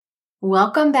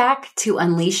Welcome back to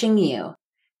Unleashing You.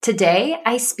 Today,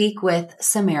 I speak with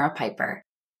Samara Piper.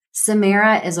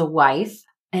 Samara is a wife,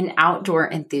 an outdoor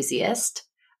enthusiast,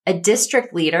 a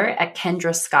district leader at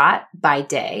Kendra Scott by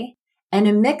day, and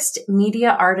a mixed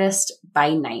media artist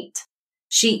by night.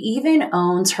 She even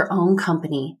owns her own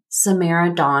company,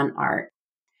 Samara Dawn Art.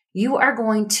 You are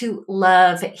going to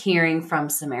love hearing from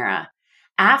Samara.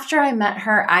 After I met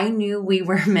her, I knew we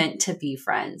were meant to be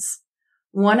friends.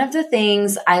 One of the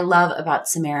things I love about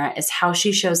Samara is how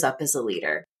she shows up as a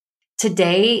leader.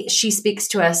 Today, she speaks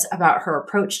to us about her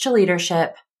approach to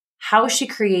leadership, how she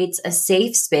creates a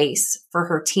safe space for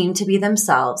her team to be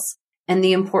themselves, and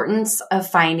the importance of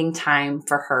finding time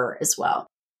for her as well.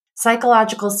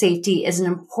 Psychological safety is an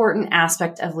important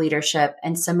aspect of leadership,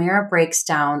 and Samara breaks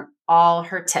down all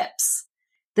her tips.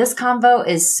 This convo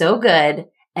is so good,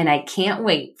 and I can't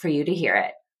wait for you to hear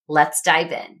it. Let's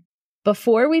dive in.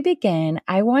 Before we begin,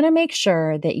 I want to make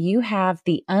sure that you have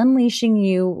the Unleashing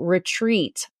You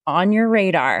retreat on your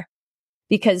radar,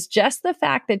 because just the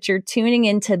fact that you're tuning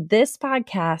into this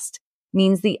podcast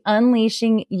means the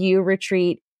Unleashing You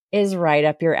retreat is right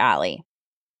up your alley.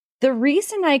 The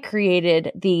reason I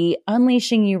created the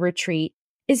Unleashing You retreat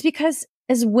is because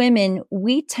as women,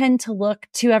 we tend to look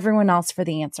to everyone else for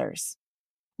the answers.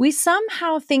 We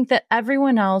somehow think that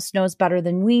everyone else knows better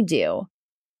than we do,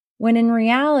 when in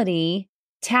reality,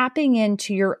 tapping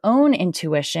into your own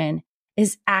intuition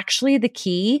is actually the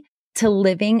key to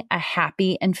living a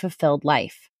happy and fulfilled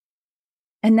life.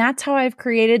 And that's how I've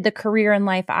created the career and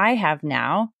life I have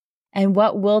now, and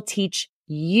what we'll teach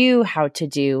you how to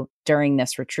do during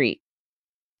this retreat.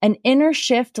 An inner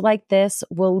shift like this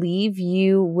will leave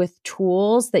you with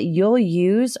tools that you'll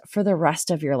use for the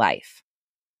rest of your life.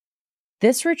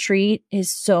 This retreat is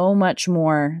so much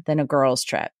more than a girls'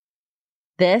 trip.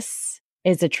 This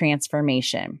is a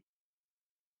transformation.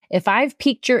 If I've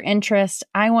piqued your interest,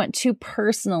 I want to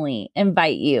personally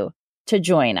invite you to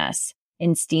join us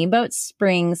in Steamboat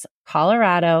Springs,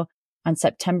 Colorado on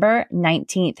September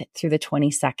 19th through the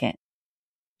 22nd.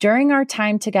 During our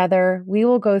time together, we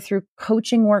will go through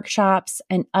coaching workshops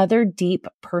and other deep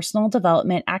personal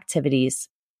development activities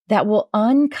that will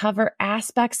uncover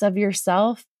aspects of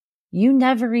yourself you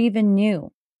never even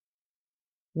knew.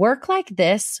 Work like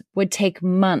this would take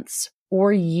months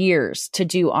or years to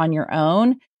do on your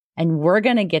own, and we're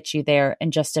going to get you there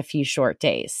in just a few short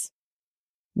days.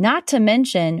 Not to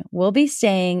mention, we'll be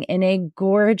staying in a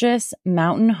gorgeous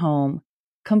mountain home,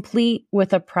 complete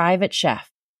with a private chef,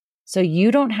 so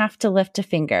you don't have to lift a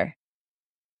finger.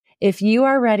 If you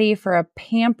are ready for a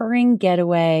pampering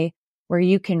getaway where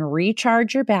you can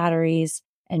recharge your batteries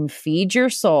and feed your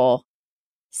soul,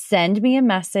 send me a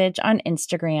message on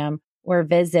Instagram or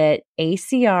visit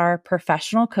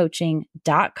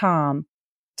acrprofessionalcoaching.com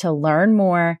to learn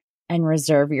more and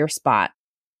reserve your spot.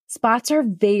 Spots are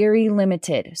very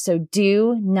limited, so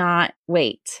do not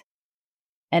wait.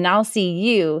 And I'll see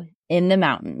you in the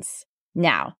mountains.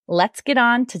 Now, let's get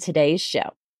on to today's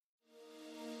show.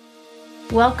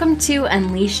 Welcome to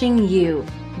Unleashing You.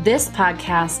 This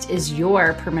podcast is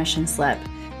your permission slip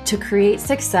to create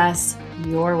success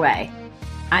your way.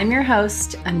 I'm your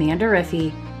host, Amanda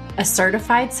Riffey, a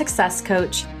certified success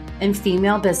coach and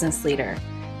female business leader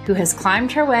who has climbed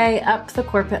her way up the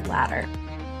corporate ladder.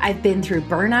 I've been through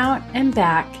burnout and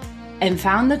back and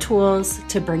found the tools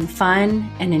to bring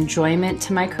fun and enjoyment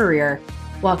to my career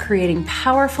while creating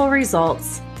powerful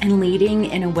results and leading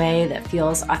in a way that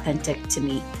feels authentic to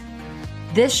me.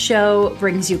 This show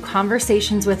brings you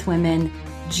conversations with women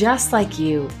just like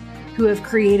you who have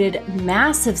created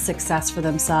massive success for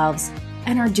themselves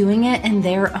and are doing it in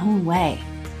their own way.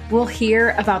 We'll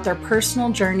hear about their personal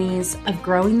journeys of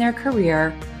growing their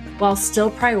career while still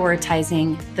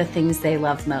prioritizing the things they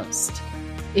love most.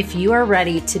 If you are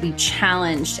ready to be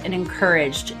challenged and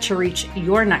encouraged to reach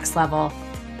your next level,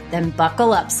 then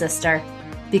buckle up, sister,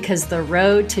 because the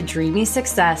road to dreamy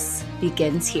success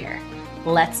begins here.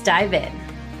 Let's dive in.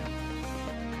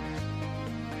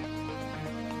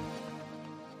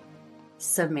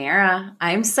 Samara,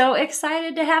 I'm so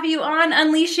excited to have you on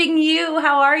Unleashing You.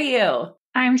 How are you?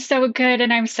 I'm so good,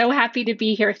 and I'm so happy to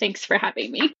be here. Thanks for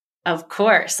having me. Of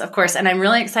course. And I'm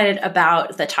really excited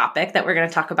about the topic that we're going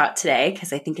to talk about today,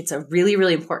 because I think it's a really,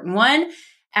 really important one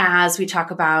as we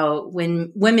talk about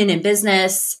women in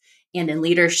business and in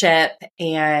leadership.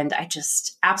 And I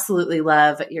just absolutely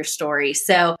love your story.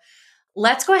 So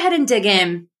let's go ahead and dig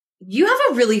in. You have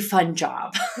a really fun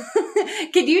job.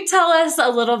 Can you tell us a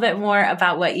little bit more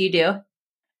about what you do?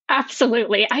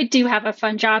 Absolutely. I do have a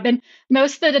fun job. And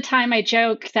most of the time I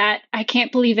joke that I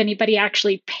can't believe anybody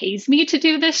actually pays me to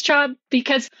do this job,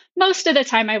 because most of the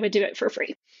time I would do it for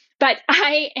free. But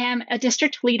I am a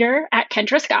district leader at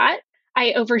Kendra Scott.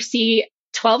 I oversee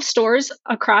 12 stores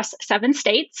across 7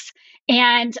 states.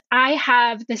 And I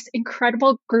have this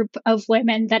incredible group of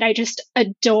women that I just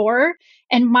adore.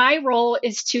 And my role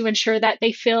is to ensure that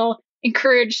they feel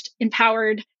encouraged,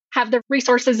 empowered, have the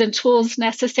resources and tools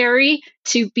necessary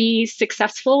to be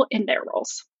successful in their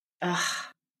roles.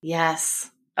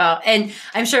 Yes. Oh, and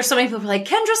I'm sure so many people are like,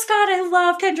 Kendra Scott, I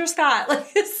love Kendra Scott. Like,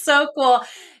 it's so cool.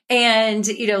 And,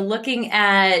 looking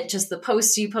at just the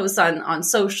posts you post on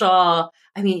social,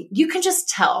 I mean, you can just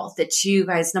tell that you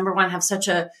guys, number one, have such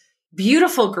a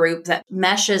beautiful group that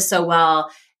meshes so well.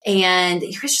 And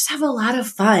you guys just have a lot of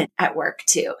fun at work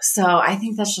too. So I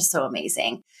think that's just so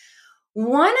amazing.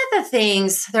 One of the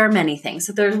things, there are many things,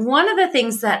 but there's one of the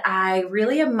things that I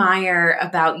really admire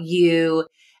about you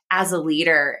as a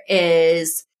leader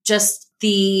is just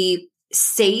the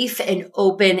safe and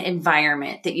open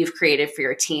environment that you've created for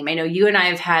your team. I know you and I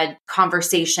have had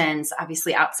conversations,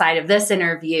 obviously outside of this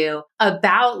interview,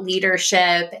 about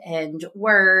leadership and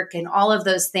work and all of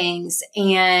those things.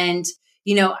 And,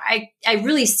 I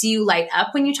really see you light up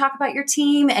when you talk about your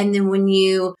team. And then when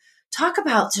you talk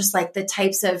about just like the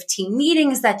types of team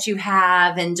meetings that you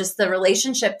have and just the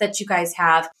relationship that you guys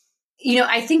have,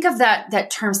 I think of that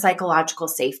term psychological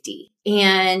safety.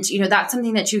 And, that's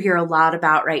something that you hear a lot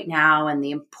about right now and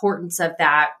the importance of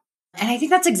that. And I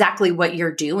think that's exactly what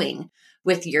you're doing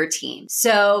with your team.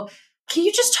 So can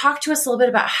you just talk to us a little bit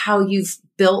about how you've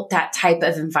built that type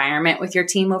of environment with your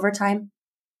team over time?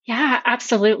 Yeah,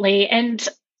 absolutely. And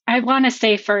I want to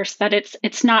say first that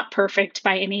it's not perfect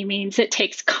by any means. It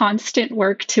takes constant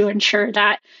work to ensure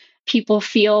that people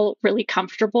feel really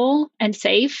comfortable and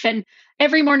safe. And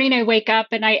every morning I wake up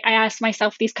and I ask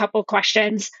myself these couple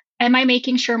questions. Am I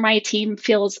making sure my team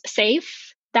feels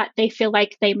safe, that they feel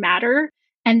like they matter,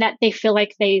 and that they feel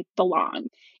like they belong?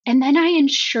 And then I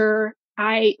ensure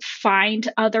I find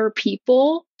other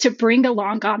people to bring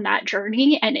along on that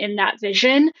journey and in that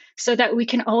vision so that we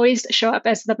can always show up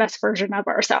as the best version of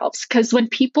ourselves. Because when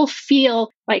people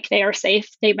feel like they are safe,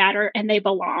 they matter, and they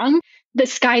belong, the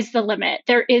sky's the limit.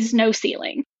 There is no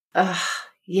ceiling.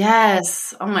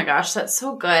 Yes. Oh my gosh, that's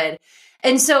so good.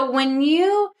 And so when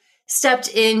you stepped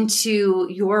into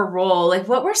your role, like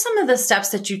what were some of the steps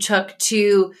that you took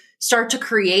to start to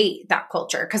create that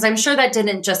culture? Because I'm sure that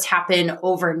didn't just happen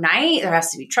overnight. There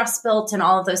has to be trust built and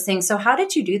all of those things. So how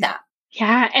did you do that?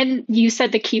 Yeah. And you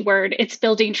said the key word, it's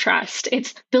building trust.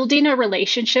 It's building a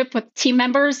relationship with team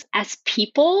members as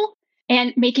people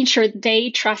and making sure they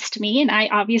trust me. And I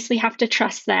obviously have to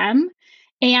trust them.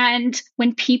 And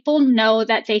when people know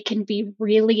that they can be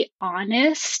really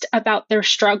honest about their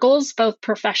struggles, both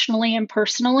professionally and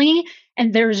personally,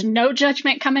 and there's no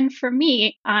judgment coming from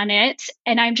me on it,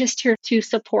 and I'm just here to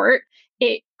support,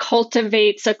 it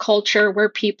cultivates a culture where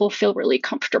people feel really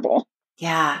comfortable.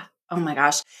 Yeah. Oh my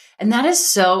gosh. And that is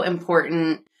so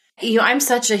important. I'm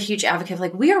such a huge advocate of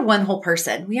like, we are one whole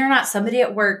person. We are not somebody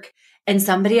at work and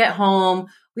somebody at home.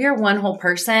 We are one whole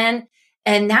person.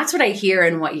 And that's what I hear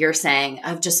in what you're saying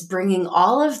of just bringing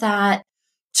all of that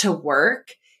to work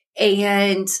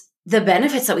and the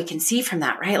benefits that we can see from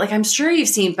that, right? Like I'm sure you've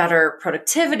seen better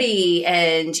productivity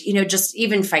and, just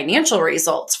even financial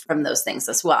results from those things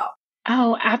as well.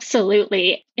 Oh,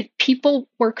 absolutely. If people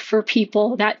work for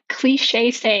people, that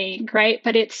cliche saying, right?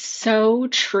 But it's so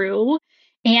true.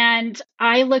 And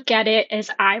I look at it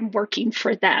as I'm working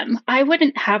for them. I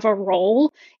wouldn't have a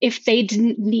role if they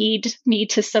didn't need me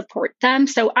to support them.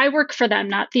 So I work for them,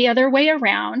 not the other way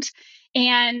around.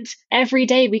 And every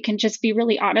day we can just be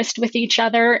really honest with each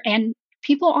other. And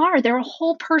they're a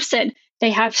whole person. They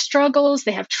have struggles,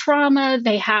 they have trauma,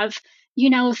 they have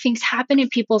things happen in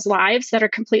people's lives that are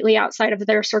completely outside of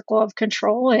their circle of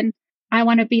control. And I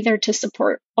want to be there to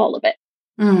support all of it.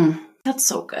 That's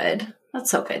so good. That's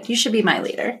so good. You should be my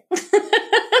leader.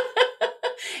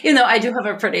 I do have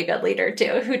a pretty good leader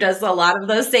too, who does a lot of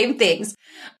those same things.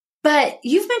 But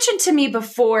you've mentioned to me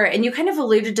before, and you kind of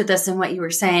alluded to this in what you were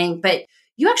saying, but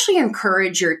you actually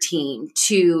encourage your team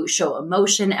to show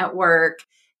emotion at work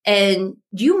and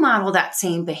you model that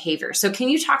same behavior. So can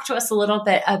you talk to us a little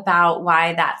bit about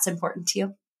why that's important to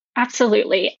you?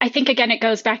 Absolutely. I think, again, it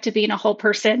goes back to being a whole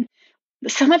person.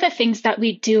 Some of the things that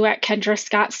we do at Kendra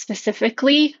Scott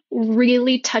specifically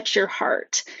really touch your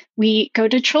heart. We go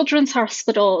to children's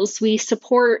hospitals, we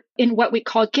support in what we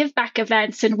call give back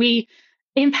events, and we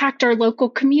impact our local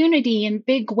community in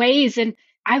big ways. And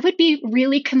I would be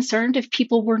really concerned if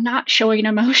people were not showing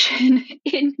emotion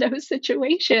in those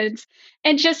situations.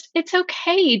 And just, it's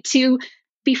okay to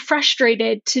be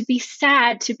frustrated, to be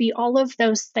sad, to be all of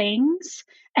those things.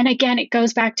 And again, it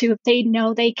goes back to if they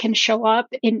know they can show up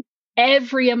in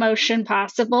every emotion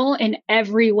possible in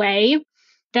every way,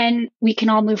 then we can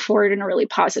all move forward in a really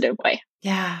positive way.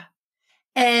 Yeah.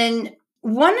 And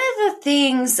one of the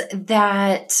things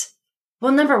that,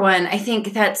 well, number one, I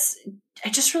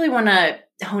just really want to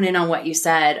hone in on what you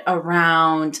said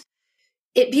around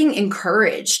it being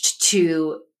encouraged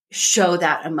to show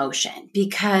that emotion.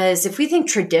 Because if we think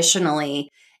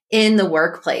traditionally in the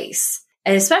workplace,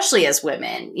 and especially as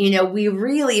women, we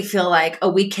really feel like,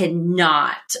 oh, we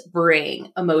cannot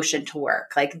bring emotion to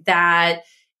work. Like that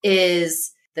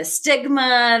is the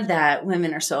stigma that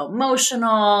women are so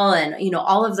emotional and,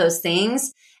 all of those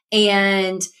things.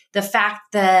 And the fact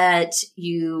that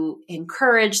you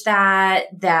encourage that,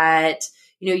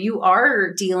 you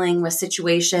are dealing with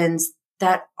situations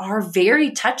that are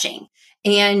very touching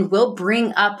and will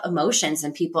bring up emotions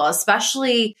in people,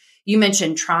 especially you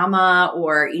mentioned trauma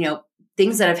or,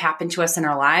 things that have happened to us in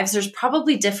our lives. There's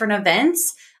probably different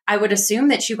events, I would assume,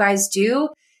 that you guys do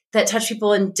that touch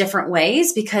people in different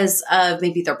ways because of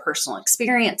maybe their personal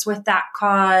experience with that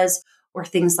cause or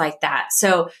things like that.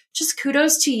 So just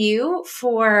kudos to you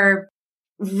for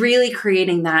really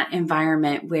creating that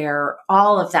environment where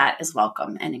all of that is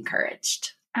welcome and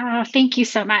encouraged. Thank you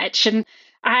so much. And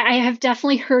I have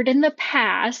definitely heard in the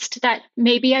past that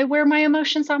maybe I wear my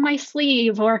emotions on my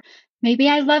sleeve, or maybe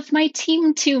I love my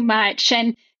team too much.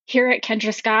 And here at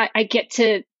Kendra Scott, I get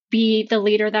to be the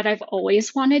leader that I've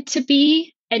always wanted to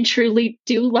be and truly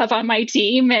do love on my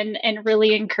team and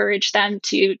really encourage them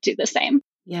to do the same.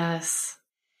 Yes.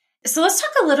 So let's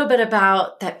talk a little bit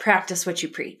about that practice what you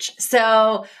preach.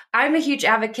 So I'm a huge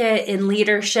advocate in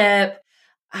leadership,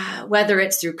 whether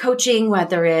it's through coaching,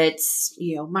 whether it's,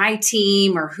 my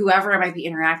team or whoever I might be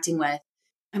interacting with.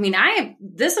 I mean,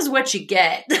 this is what you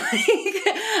get.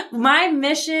 My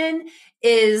mission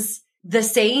is the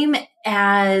same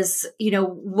as,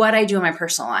 what I do in my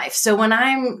personal life. So when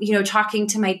I'm, talking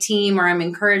to my team or I'm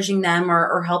encouraging them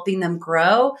or helping them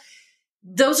grow,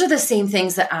 those are the same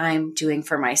things that I'm doing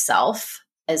for myself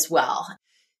as well.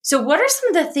 So what are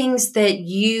some of the things that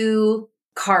you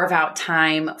carve out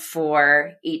time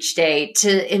for each day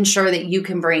to ensure that you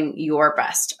can bring your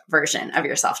best version of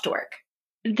yourself to work?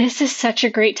 This is such a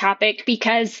great topic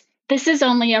because this is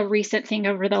only a recent thing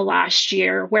over the last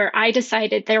year where I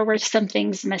decided there were some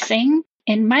things missing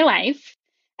in my life.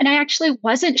 And I actually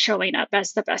wasn't showing up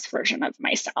as the best version of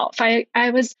myself. I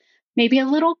was maybe a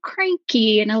little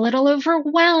cranky and a little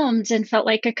overwhelmed and felt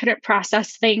like I couldn't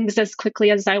process things as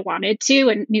quickly as I wanted to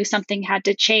and knew something had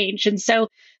to change. And so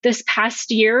this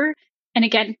past year, and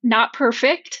again, not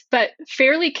perfect, but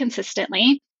fairly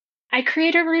consistently, I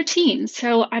create a routine.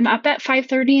 So I'm up at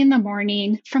 5:30 in the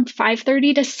morning. From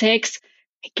 5:30 to 6,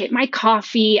 I get my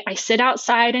coffee, I sit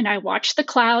outside and I watch the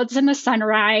clouds and the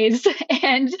sunrise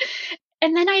and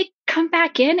then I come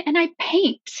back in and I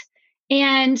paint.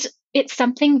 And it's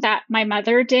something that my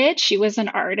mother did. She was an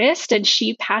artist and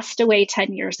she passed away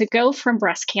 10 years ago from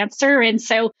breast cancer. And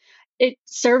so it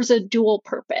serves a dual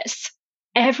purpose.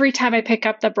 Every time I pick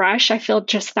up the brush, I feel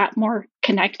just that more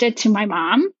connected to my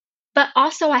mom. But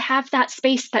also, I have that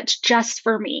space that's just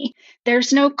for me.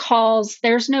 There's no calls,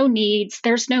 there's no needs,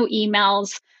 there's no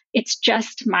emails. It's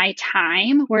just my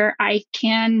time where I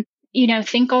can,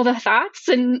 think all the thoughts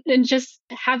and just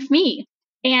have me.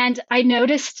 And I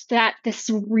noticed that this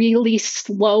really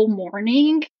slow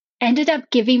morning ended up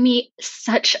giving me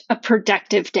such a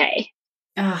productive day.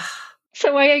 Ugh.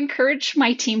 So I encourage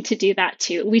my team to do that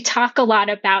too. We talk a lot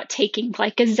about taking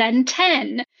like a Zen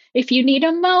 10 if you need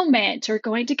a moment, or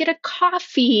going to get a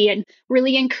coffee, and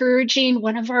really encouraging.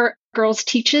 One of our girls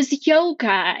teaches yoga.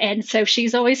 And so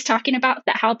she's always talking about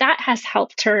that, how that has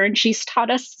helped her. And she's taught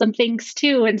us some things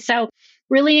too. And so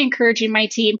really encouraging my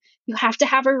team. You have to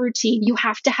have a routine. You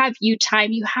have to have you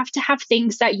time. You have to have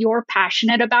things that you're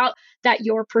passionate about, that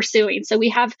you're pursuing. So we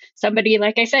have somebody,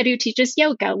 like I said, who teaches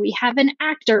yoga. We have an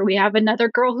actor. We have another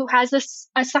girl who has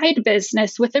a side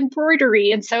business with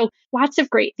embroidery. And so lots of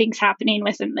great things happening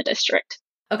within the district.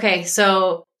 Okay.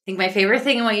 So I think my favorite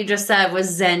thing in what you just said was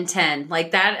Zen 10.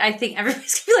 Like that, I think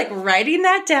everybody's going to be like writing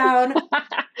that down.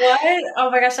 What?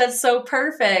 Oh my gosh, that's so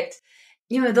perfect.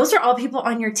 Those are all people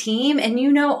on your team and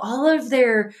all of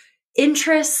their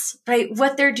interests, right?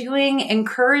 What they're doing,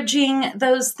 encouraging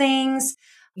those things,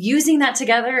 using that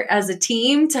together as a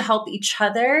team to help each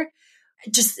other.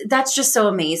 That's just so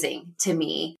amazing to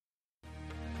me.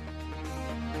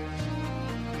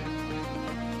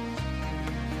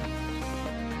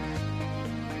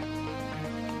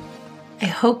 I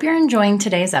hope you're enjoying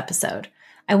today's episode.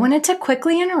 I wanted to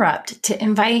quickly interrupt to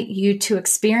invite you to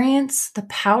experience the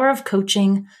power of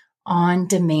coaching on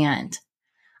demand.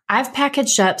 I've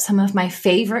packaged up some of my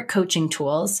favorite coaching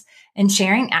tools and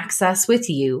sharing access with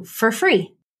you for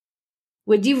free.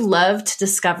 Would you love to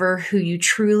discover who you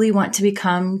truly want to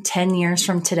become 10 years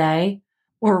from today,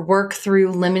 or work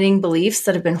through limiting beliefs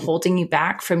that have been holding you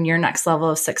back from your next level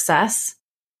of success?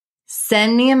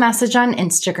 Send me a message on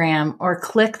Instagram or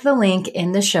click the link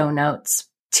in the show notes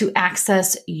to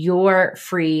access your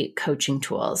free coaching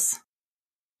tools.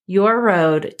 Your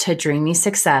road to dreamy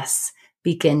success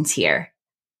begins here.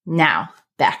 Now,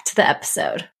 back to the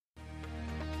episode.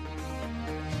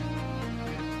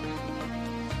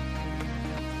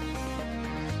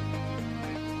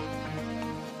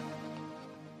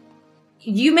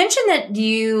 You mentioned that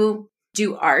you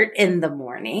do art in the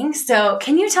morning. So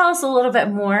can you tell us a little bit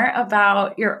more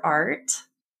about your art?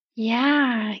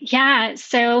 Yeah.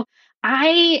 So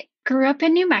I grew up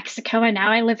in New Mexico and now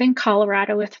I live in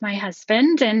Colorado with my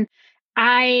husband. And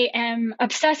I am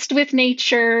obsessed with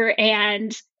nature.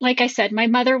 And like I said, my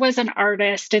mother was an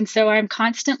artist. And so I'm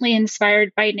constantly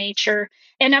inspired by nature.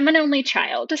 And I'm an only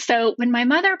child. So when my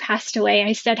mother passed away,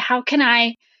 I said, how can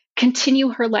I continue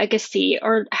her legacy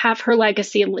or have her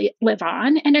legacy live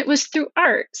on? And it was through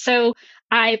art. So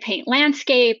I paint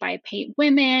landscape, I paint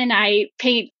women, I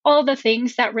paint all the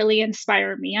things that really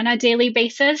inspire me on a daily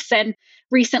basis. And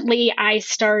recently I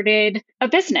started a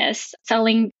business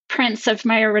selling prints of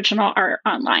my original art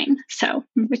online. So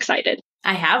I'm excited.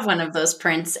 I have one of those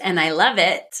prints and I love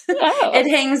it. Oh. It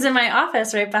hangs in my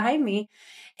office right behind me.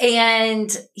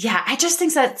 And yeah, I just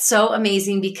think that's so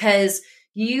amazing because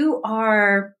you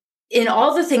are, in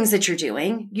all the things that you're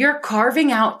doing, you're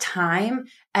carving out time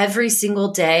every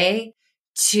single day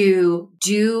to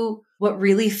do what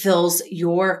really fills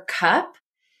your cup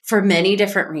for many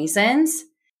different reasons.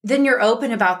 Then you're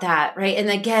open about that, right? And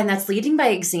again, that's leading by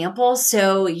example.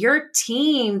 So your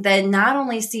team then not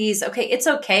only sees, okay, it's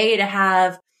okay to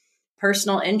have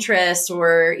personal interests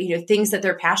or, things that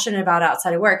they're passionate about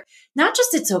outside of work. Not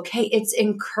just it's okay, it's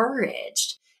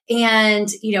encouraged. And,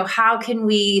 how can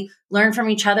we learn from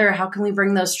each other? How can we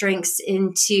bring those strengths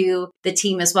into the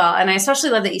team as well? And I especially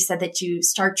love that you said that you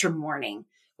start your morning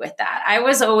with that. I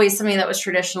was always somebody that was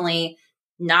traditionally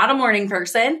not a morning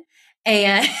person.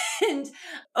 And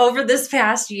over this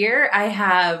past year, I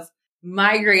have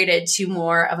migrated to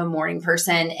more of a morning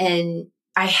person. And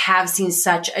I have seen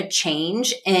such a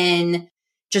change in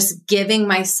just giving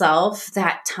myself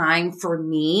that time for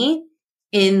me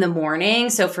in the morning.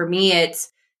 So for me,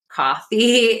 it's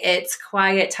coffee, it's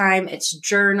quiet time, it's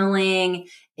journaling,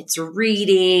 it's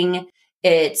reading,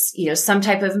 it's, some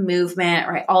type of movement,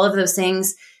 right? All of those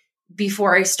things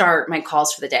before I start my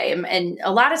calls for the day. And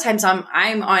a lot of times I'm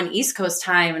on East Coast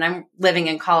time and I'm living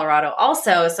in Colorado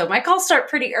also. So my calls start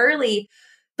pretty early.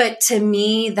 But to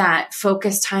me, that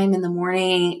focus time in the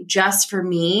morning, just for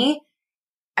me,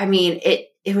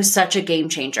 it was such a game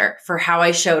changer for how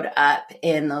I showed up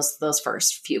in those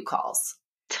first few calls.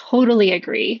 Totally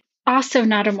agree. Also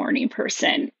not a morning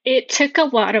person. It took a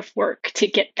lot of work to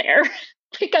get there.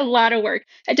 Like a lot of work.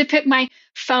 I had to put my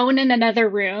phone in another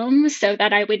room so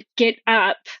that I would get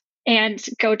up and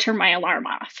go turn my alarm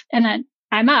off. And then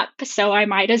I'm up, so I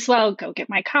might as well go get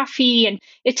my coffee. And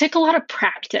it took a lot of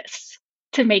practice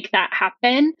to make that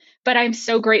happen. But I'm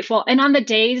so grateful. And on the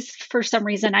days, for some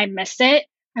reason, I miss it,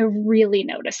 I really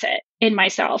notice it in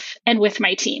myself and with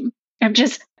my team.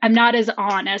 I'm not as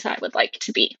on as I would like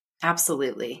to be.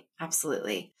 Absolutely.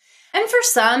 Absolutely. And for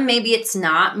some, maybe it's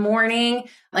not morning.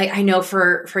 Like I know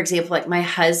for example, like my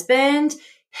husband,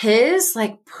 his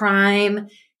like prime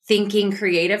thinking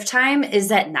creative time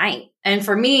is at night. And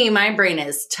for me, my brain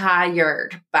is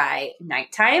tired by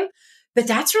nighttime, but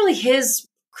that's really his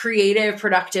creative,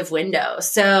 productive window.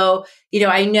 So,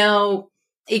 I know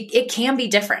it can be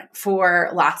different for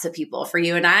lots of people. For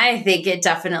you and I think it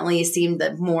definitely seemed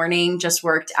that morning just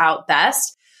worked out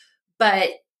best.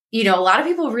 But a lot of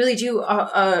people really do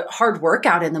a hard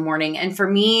workout in the morning. And for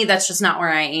me, that's just not where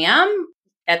I am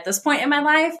at this point in my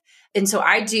life. And so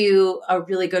I do a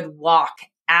really good walk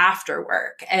after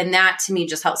work. And that to me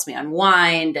just helps me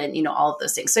unwind and, all of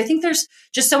those things. So I think there's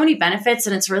just so many benefits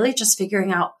and it's really just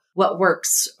figuring out what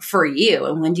works for you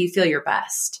and when do you feel your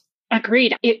best.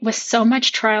 Agreed. It was so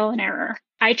much trial and error.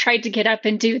 I tried to get up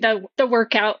and do the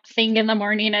workout thing in the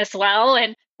morning as well.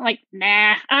 And I'm like,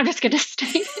 nah, I'm just going to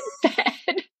stay in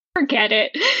bed. Forget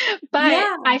it. But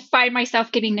yeah. I find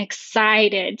myself getting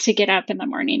excited to get up in the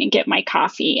morning and get my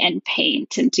coffee and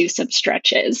paint and do some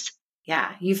stretches.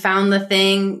 Yeah. You found the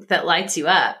thing that lights you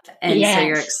up. And yes. So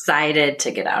you're excited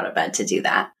to get out of bed to do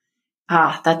that.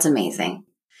 That's amazing.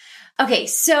 Okay.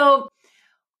 So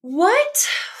what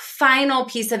final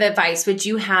piece of advice would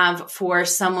you have for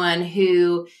someone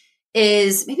who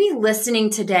is maybe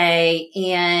listening today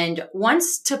and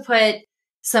wants to put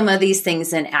some of these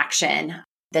things in action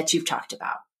that you've talked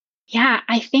about? Yeah,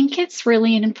 I think it's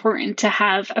really important to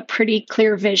have a pretty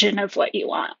clear vision of what you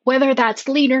want, whether that's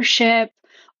leadership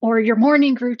or your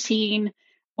morning routine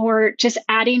or just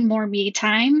adding more me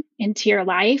time into your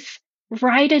life.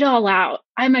 Write it all out.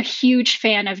 I'm a huge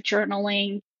fan of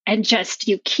journaling and just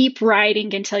you keep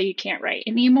writing until you can't write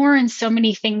anymore. And so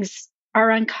many things are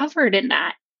uncovered in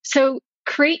that. So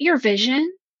create your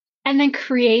vision and then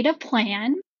create a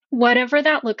plan, whatever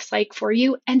that looks like for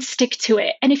you, and stick to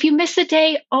it. And if you miss a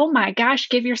day, oh my gosh,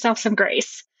 give yourself some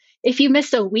grace. If you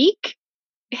miss a week,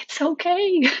 it's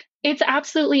okay. It's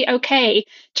absolutely okay.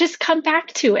 Just come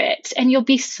back to it and you'll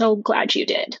be so glad you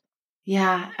did.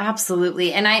 Yeah,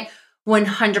 absolutely. And I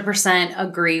 100%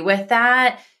 agree with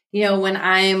that. When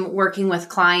I'm working with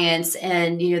clients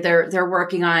and, they're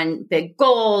working on big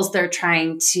goals, they're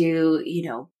trying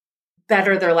to,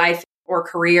 better their life or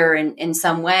career in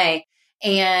some way.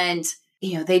 And,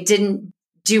 they didn't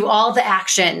do all the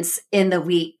actions in the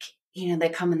week. They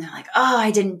come and they're like, oh,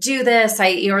 I didn't do this.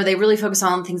 Or they really focus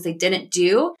on things they didn't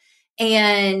do.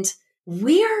 And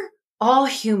we're all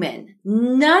human.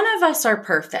 None of us are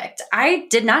perfect. I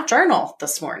did not journal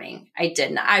this morning. I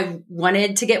didn't. I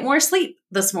wanted to get more sleep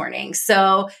this morning.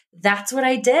 So that's what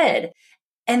I did.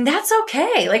 And that's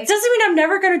okay. Like, doesn't mean I'm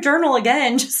never going to journal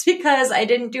again just because I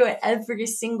didn't do it every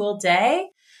single day.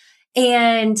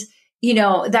 And,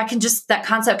 that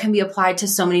concept can be applied to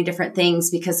so many different things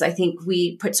because I think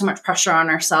we put so much pressure on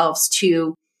ourselves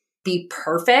to be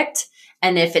perfect.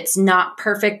 And if it's not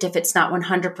perfect, if it's not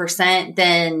 100%,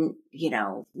 then,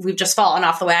 we've just fallen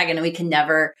off the wagon and we can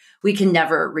never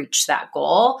reach that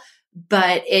goal.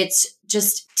 But it's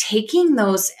just taking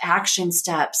those action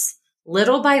steps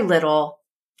little by little,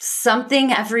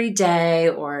 something every day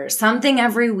or something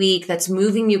every week that's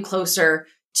moving you closer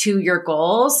to your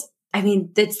goals. I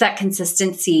mean, it's that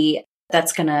consistency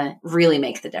that's going to really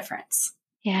make the difference.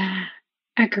 Yeah,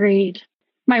 agreed.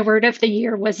 My word of the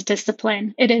year was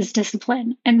discipline. It is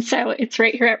discipline. And so it's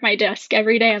right here at my desk.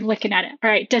 Every day I'm looking at it. All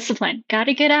right, discipline. Got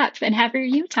to get up and have your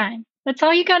you time. That's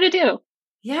all you got to do.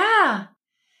 Yeah.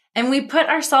 And we put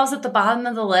ourselves at the bottom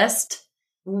of the list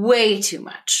way too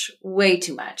much.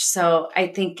 So I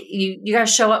think you got to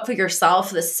show up for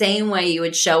yourself the same way you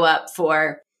would show up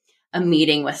for a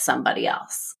meeting with somebody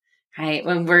else. Right.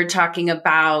 When we're talking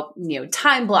about,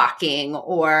 time blocking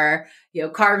or,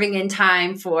 carving in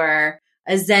time for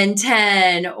a Zen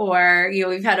 10 or,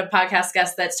 we've had a podcast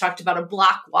guest that's talked about a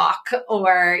block walk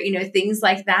or, things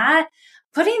like that,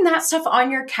 putting that stuff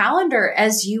on your calendar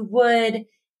as you would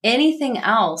anything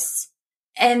else.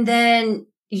 And then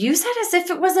use it as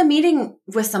if it was a meeting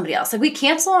with somebody else. Like we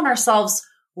cancel on ourselves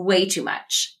way too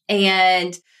much.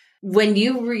 And when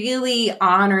you really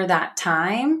honor that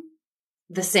time,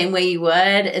 the same way you would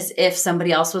as if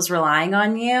somebody else was relying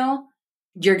on you,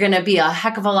 you're going to be a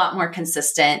heck of a lot more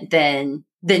consistent than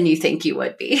you think you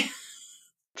would be.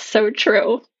 So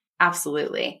true.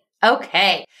 Absolutely.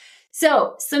 Okay.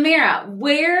 So, Samara,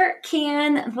 where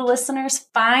can the listeners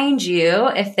find you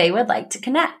if they would like to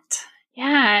connect?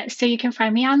 Yeah. So you can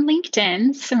find me on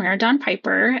LinkedIn, Samara Dawn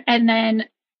Piper. And then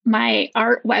my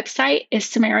art website is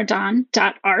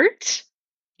samaradon.art.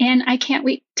 And I can't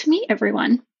wait to meet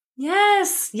everyone.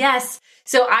 Yes.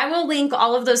 So I will link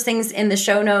all of those things in the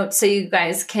show notes so you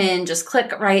guys can just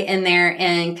click right in there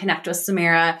and connect with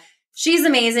Samara. She's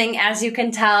amazing, as you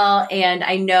can tell, and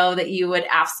I know that you would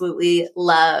absolutely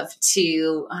love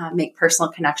to make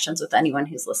personal connections with anyone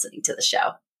who's listening to the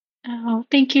show. Oh,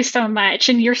 thank you so much.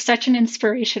 And you're such an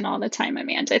inspiration all the time,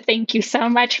 Amanda. Thank you so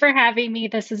much for having me.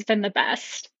 This has been the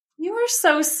best. You are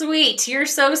so sweet. You're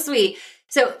so sweet.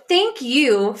 So thank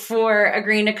you for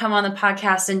agreeing to come on the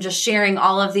podcast and just sharing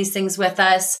all of these things with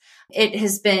us. It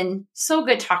has been so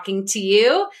good talking to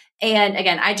you. And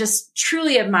again, I just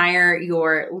truly admire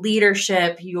your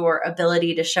leadership, your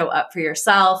ability to show up for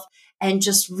yourself, and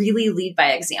just really lead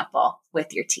by example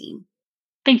with your team.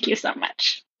 Thank you so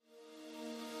much.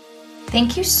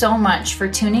 Thank you so much for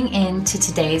tuning in to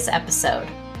today's episode.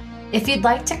 If you'd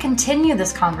like to continue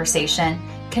this conversation,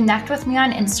 connect with me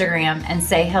on Instagram and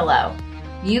say hello.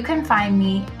 You can find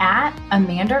me at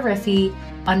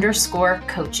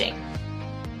AmandaRiffy_coaching.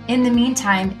 In the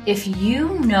meantime, if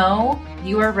you know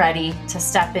you are ready to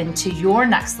step into your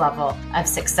next level of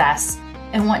success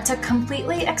and want to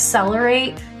completely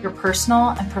accelerate your personal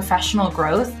and professional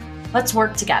growth, let's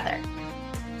work together.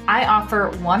 I offer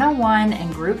one-on-one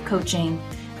and group coaching,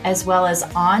 as well as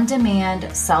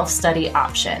on-demand self-study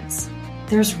options.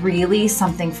 There's really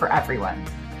something for everyone.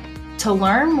 To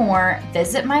learn more,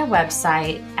 visit my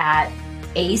website at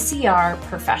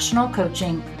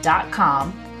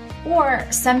acrprofessionalcoaching.com or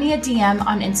send me a DM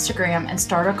on Instagram and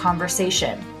start a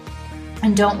conversation.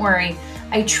 And don't worry,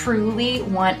 I truly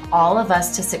want all of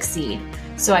us to succeed,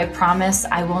 so I promise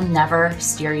I will never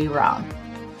steer you wrong.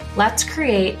 Let's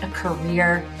create a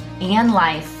career and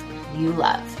life you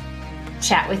love.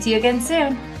 Chat with you again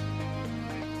soon.